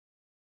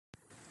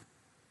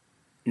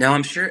Now,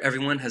 I'm sure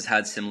everyone has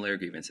had similar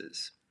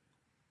grievances,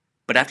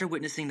 but after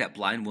witnessing that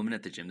blind woman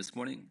at the gym this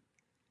morning,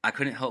 I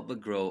couldn't help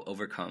but grow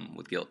overcome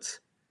with guilt.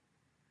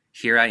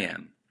 Here I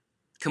am,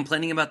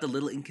 complaining about the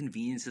little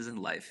inconveniences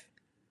in life,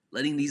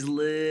 letting these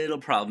little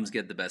problems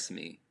get the best of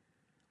me,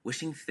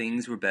 wishing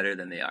things were better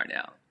than they are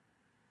now.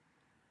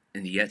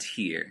 And yet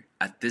here,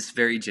 at this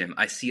very gym,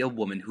 I see a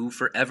woman who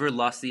forever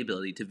lost the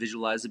ability to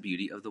visualize the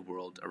beauty of the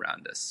world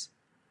around us.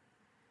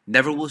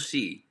 Never will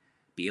she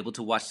be able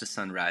to watch the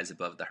sun rise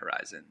above the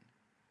horizon.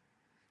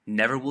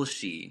 Never will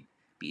she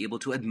be able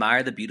to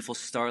admire the beautiful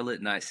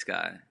starlit night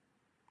sky.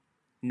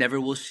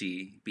 Never will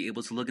she be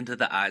able to look into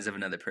the eyes of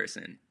another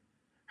person.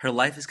 Her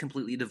life is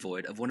completely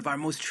devoid of one of our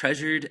most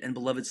treasured and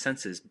beloved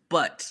senses,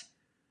 but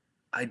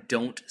I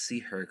don't see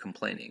her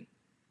complaining.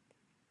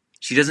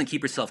 She doesn't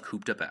keep herself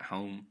cooped up at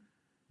home,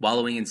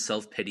 wallowing in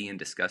self-pity and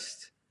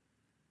disgust.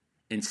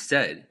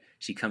 Instead,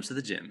 she comes to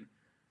the gym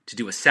to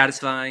do a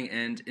satisfying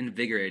and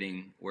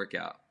invigorating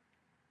workout,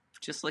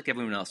 just like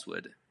everyone else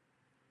would.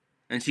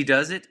 And she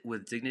does it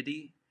with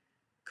dignity,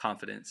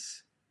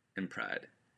 confidence, and pride.